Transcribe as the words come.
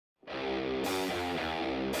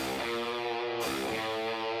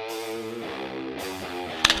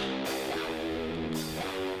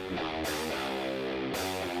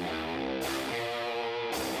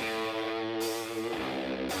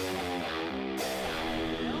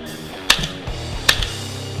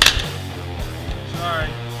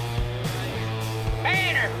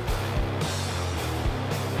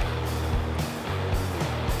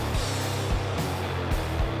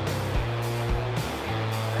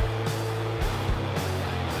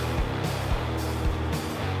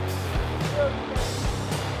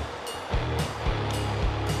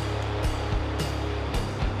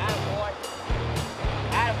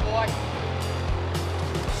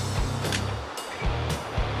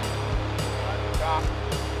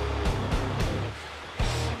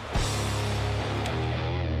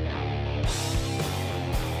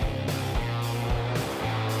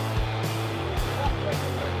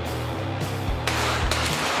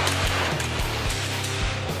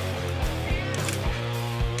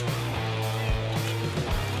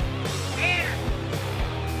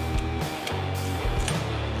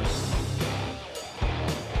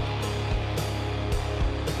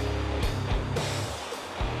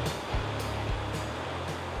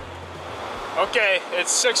Okay,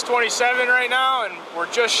 it's 6:27 right now, and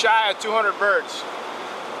we're just shy of 200 birds.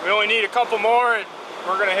 We only need a couple more, and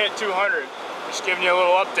we're gonna hit 200. Just giving you a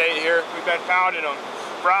little update here. We've been pounding them.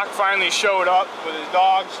 Brock finally showed up with his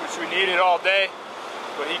dogs, which we needed all day,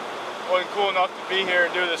 but he wasn't cool enough to be here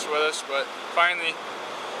and do this with us, but finally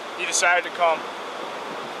he decided to come.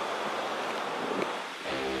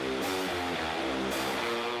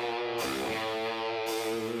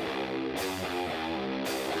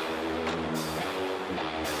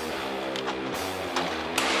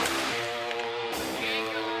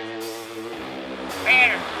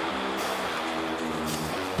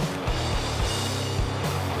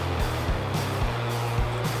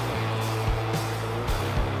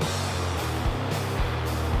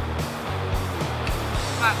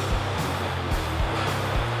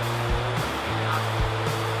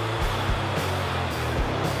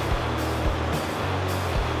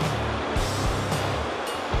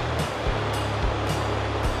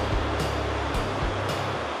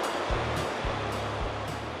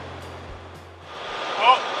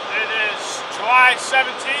 Well, it is July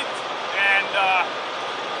 17th, and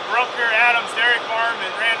we're up here at Adams Dairy Farm in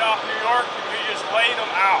Randolph, New York, and we just laid them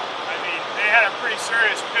out. I mean, they had a pretty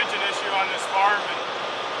serious pigeon issue on this farm, and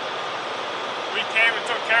we came and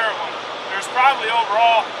took care of them. There's probably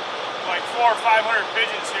overall like 400 or 500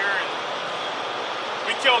 pigeons here, and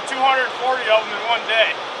we killed 240 of them in one day.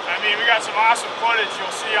 I mean, we got some awesome footage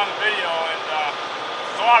you'll see on the video, and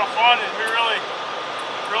it's a lot of fun, and we really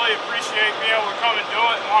appreciate being able to come and do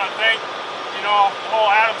it, and want to thank, you know, the whole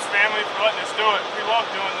Adams family for letting us do it. We love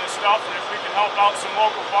doing this stuff, and if we can help out some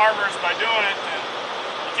local farmers by doing it, then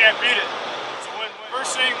you can't beat it. It's a win-win.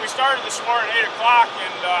 First thing, we started this morning at 8 o'clock,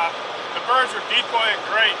 and the birds were decoying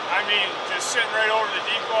great. I mean, just sitting right over the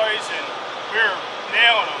decoys, and we were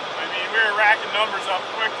nailing them. I mean, we were racking numbers up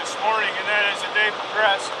quick this morning, and then as the day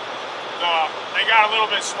progressed, they got a little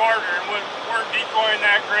bit smarter and weren't decoying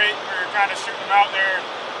that great. We were kind of shooting them out there.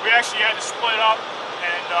 We actually had to split up,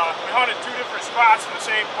 and we hunted 2 different spots in the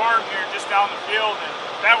same farm here just down the field, and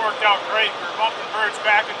that worked out great. We were bumping birds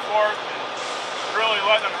back and forth and really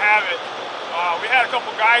letting them have it. We had a couple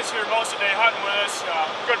guys here most of the day hunting with us. A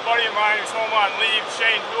good buddy of mine who's home on leave,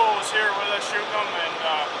 Shane Hool, was here with us shooting them, and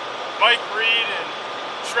Mike Reed and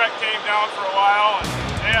Shrek came down for a while, and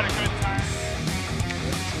they had a good time.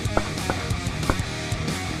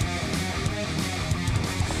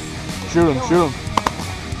 Shoot him, shoot him.